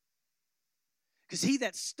 Because he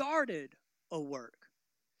that started a work,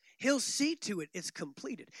 he'll see to it it's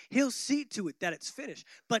completed. He'll see to it that it's finished.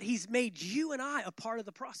 But he's made you and I a part of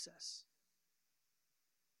the process.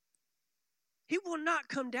 He will not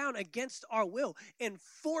come down against our will and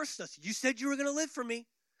force us. You said you were going to live for me.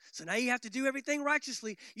 So now you have to do everything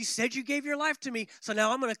righteously. You said you gave your life to me. So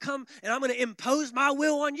now I'm going to come and I'm going to impose my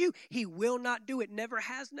will on you. He will not do it. Never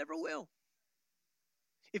has, never will.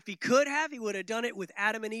 If he could have, he would have done it with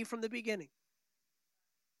Adam and Eve from the beginning.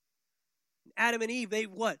 Adam and Eve, they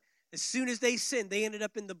what? As soon as they sinned, they ended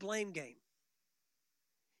up in the blame game.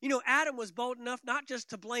 You know, Adam was bold enough not just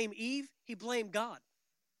to blame Eve, he blamed God.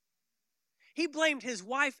 He blamed his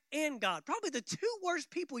wife and God. Probably the two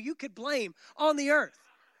worst people you could blame on the earth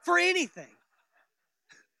for anything.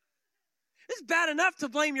 It's bad enough to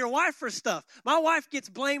blame your wife for stuff. My wife gets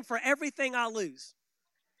blamed for everything I lose.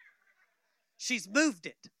 She's moved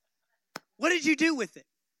it. What did you do with it?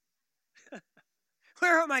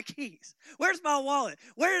 Where are my keys? Where's my wallet?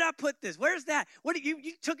 Where did I put this? Where's that? What did you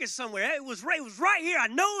took it somewhere. It was right here. I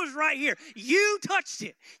know it was right here. You touched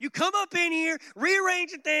it. You come up in here,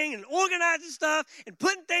 rearranging things and organizing stuff and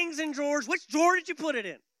putting things in drawers. Which drawer did you put it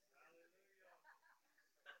in?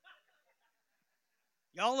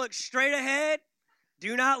 Y'all look straight ahead.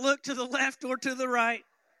 Do not look to the left or to the right.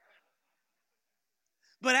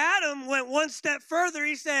 But Adam went one step further.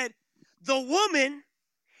 He said, the woman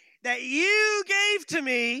that you gave to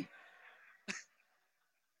me.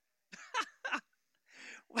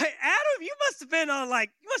 Wait, Adam, you must have been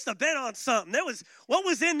on something. What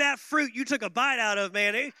was in that fruit you took a bite out of,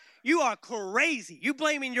 man? You are crazy. You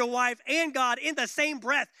blaming your wife and God in the same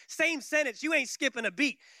breath, same sentence. You ain't skipping a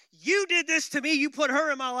beat. You did this to me. You put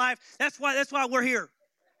her in my life. That's why we're here.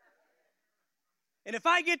 And if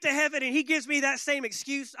I get to heaven and he gives me that same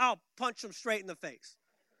excuse, I'll punch him straight in the face.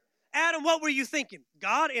 Adam, what were you thinking?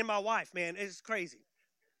 God and my wife, man, it's crazy.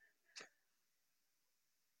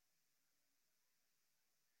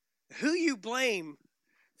 Who you blame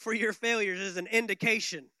for your failures is an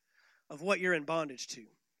indication of what you're in bondage to.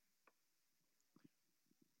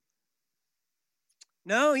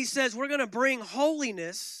 No, he says we're going to bring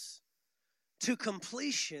holiness to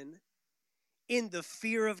completion in the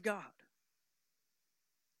fear of God.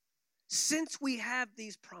 Since we have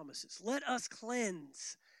these promises, let us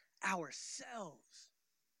cleanse ourselves.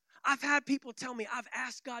 I've had people tell me, I've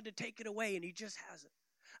asked God to take it away and he just hasn't.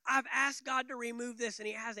 I've asked God to remove this and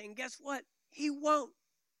he hasn't. And guess what? He won't.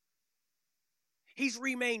 He's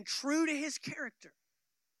remained true to his character.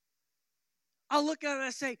 I'll look at it and I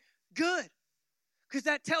say, good. Because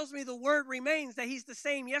that tells me the word remains, that he's the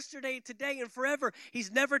same yesterday, today, and forever. He's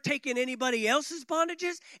never taken anybody else's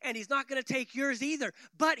bondages, and he's not going to take yours either.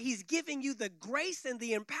 But he's giving you the grace and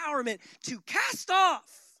the empowerment to cast off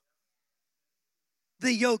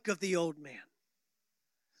the yoke of the old man,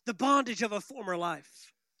 the bondage of a former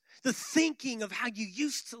life, the thinking of how you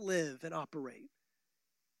used to live and operate.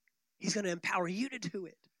 He's going to empower you to do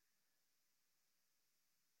it.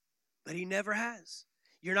 But he never has.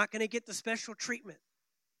 You're not going to get the special treatment.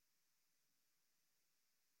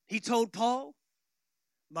 He told Paul,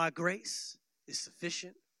 my grace is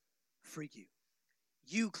sufficient for you.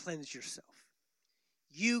 You cleanse yourself.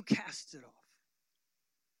 You cast it off.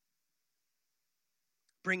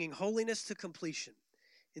 Bringing holiness to completion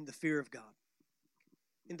in the fear of God.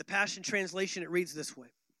 In the Passion Translation, it reads this way.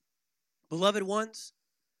 Beloved ones,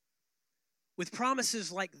 with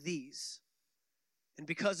promises like these, and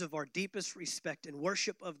because of our deepest respect and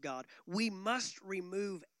worship of God, we must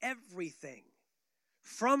remove everything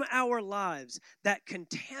from our lives that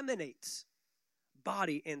contaminates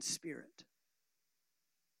body and spirit,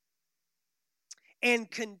 and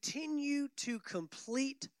continue to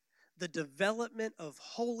complete the development of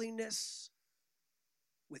holiness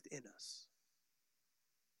within us.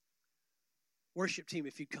 Worship team,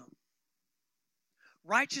 if you'd come.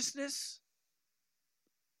 Righteousness,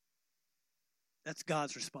 that's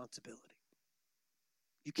God's responsibility.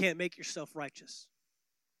 You can't make yourself righteous.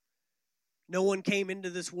 No one came into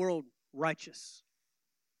this world righteous.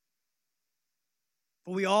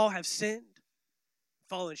 For we all have sinned,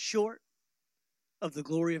 fallen short of the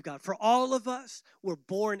glory of God. For all of us were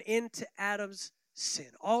born into Adam's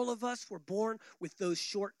sin. All of us were born with those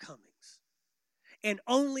shortcomings. And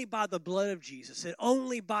only by the blood of Jesus, and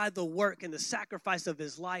only by the work and the sacrifice of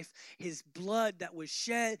his life, his blood that was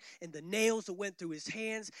shed, and the nails that went through his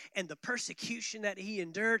hands, and the persecution that he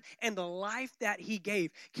endured, and the life that he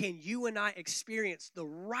gave, can you and I experience the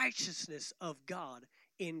righteousness of God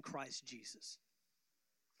in Christ Jesus.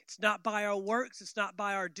 It's not by our works. It's not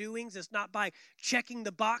by our doings. It's not by checking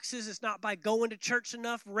the boxes. It's not by going to church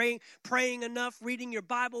enough, praying enough, reading your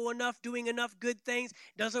Bible enough, doing enough good things.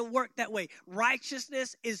 It doesn't work that way.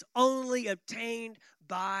 Righteousness is only obtained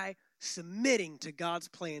by submitting to God's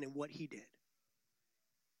plan and what he did.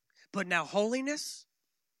 But now holiness,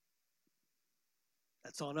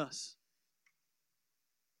 that's on us.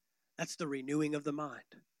 That's the renewing of the mind.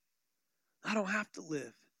 I don't have to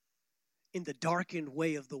live in the darkened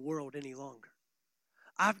way of the world any longer.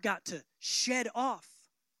 I've got to shed off.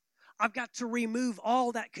 I've got to remove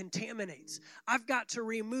all that contaminates. I've got to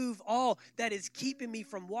remove all that is keeping me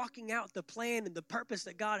from walking out the plan and the purpose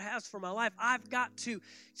that God has for my life. I've got to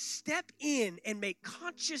step in and make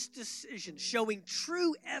conscious decisions, showing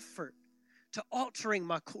true effort to altering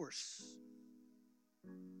my course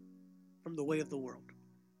from the way of the world.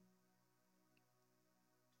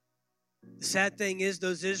 The sad thing is,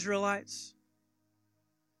 those Israelites,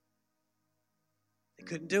 they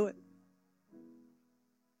couldn't do it.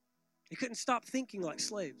 They couldn't stop thinking like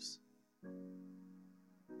slaves.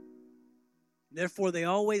 Therefore, they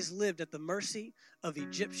always lived at the mercy of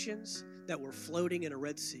Egyptians that were floating in a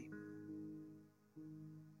Red Sea.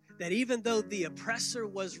 That even though the oppressor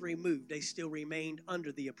was removed, they still remained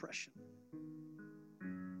under the oppression.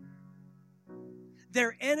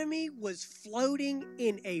 Their enemy was floating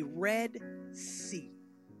in a Red Sea.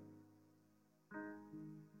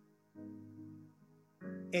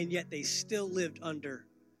 And yet they still lived under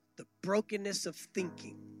the brokenness of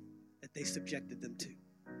thinking that they subjected them to.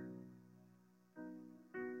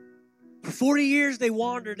 For 40 years they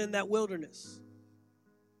wandered in that wilderness.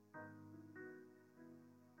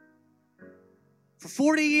 For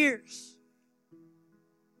 40 years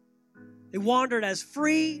they wandered as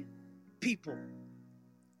free people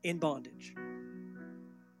in bondage.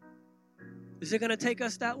 Is it going to take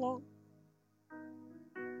us that long?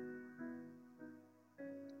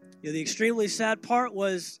 The extremely sad part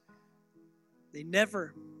was they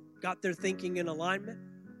never got their thinking in alignment.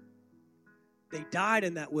 They died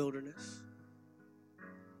in that wilderness.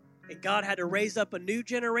 And God had to raise up a new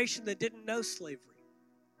generation that didn't know slavery,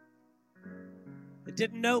 that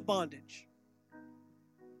didn't know bondage,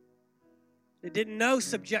 that didn't know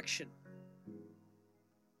subjection,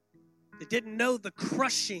 that didn't know the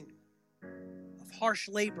crushing of harsh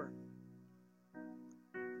labor,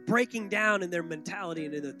 breaking down in their mentality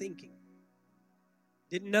and in their thinking.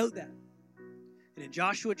 Didn't know that. And in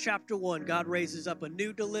Joshua chapter 1, God raises up a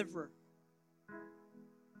new deliverer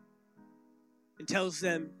and tells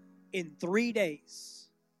them, in 3 days,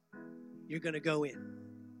 you're going to go in.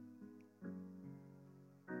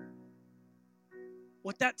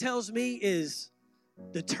 What that tells me is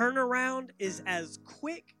the turnaround is as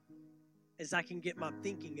quick as I can get my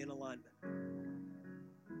thinking in alignment.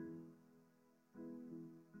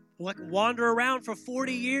 Well, I can wander around for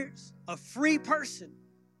 40 years, a free person,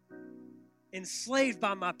 enslaved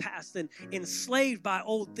by my past and enslaved by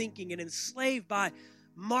old thinking and enslaved by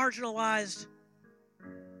marginalized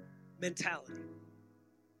mentality,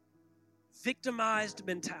 victimized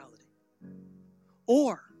mentality.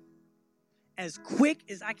 Or, as quick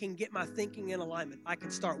as I can get my thinking in alignment, I can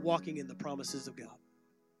start walking in the promises of God.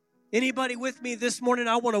 Anybody with me this morning?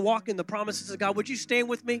 I want to walk in the promises of God. Would you stand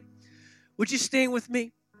with me? Would you stand with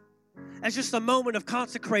me? As just a moment of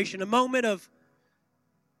consecration, a moment of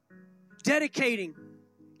dedicating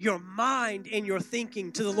your mind and your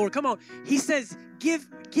thinking to the Lord. Come on. He says, give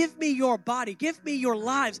me your body. Give me your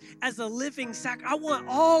lives as a living sacrifice. I want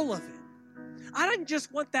all of it. I didn't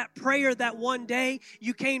just want that prayer that one day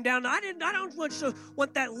you came down. I don't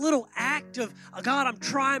want that little act of, oh God, I'm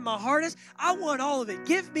trying my hardest. I want all of it.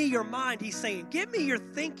 Give me your mind, he's saying. Give me your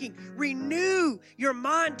thinking. Renew your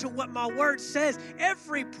mind to what my word says.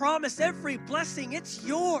 Every promise, every blessing, it's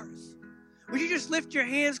yours. Would you just lift your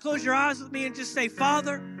hands, close your eyes with me, and just say,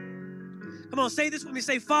 Father, come on, say this with me.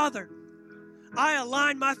 Say, Father, I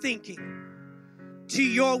align my thinking to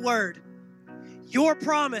your word. Your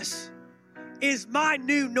promise is my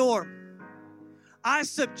new norm. I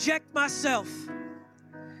subject myself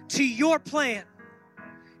to your plan,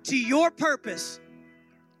 to your purpose,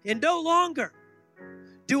 and no longer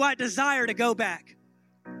do I desire to go back.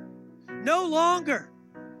 No longer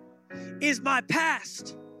is my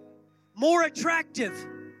past more attractive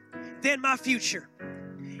than my future.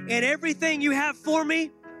 And everything you have for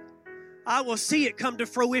me, I will see it come to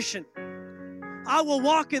fruition. I will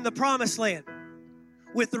walk in the promised land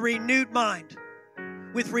with a renewed mind,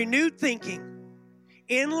 with renewed thinking,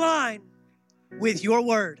 in line with your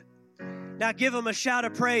word. Now give them a shout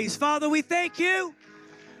of praise. Father, we thank you.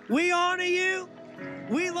 We honor you.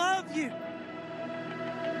 We love you.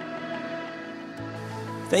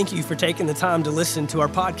 Thank you for taking the time to listen to our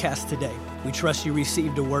podcast today. We trust you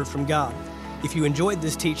received a word from God. If you enjoyed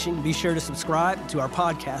this teaching, be sure to subscribe to our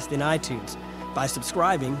podcast in iTunes. By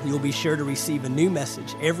subscribing, you'll be sure to receive a new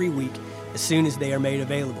message every week as soon as they are made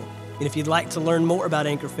available. And if you'd like to learn more about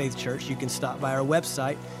Anchor Faith Church, you can stop by our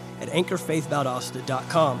website at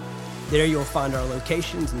anchorfaithvaldosta.com. There you'll find our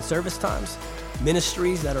locations and service times,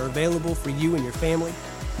 ministries that are available for you and your family.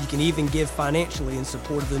 You can even give financially in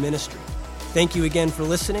support of the ministry. Thank you again for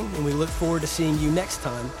listening, and we look forward to seeing you next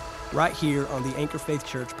time right here on the Anchor Faith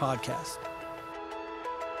Church podcast.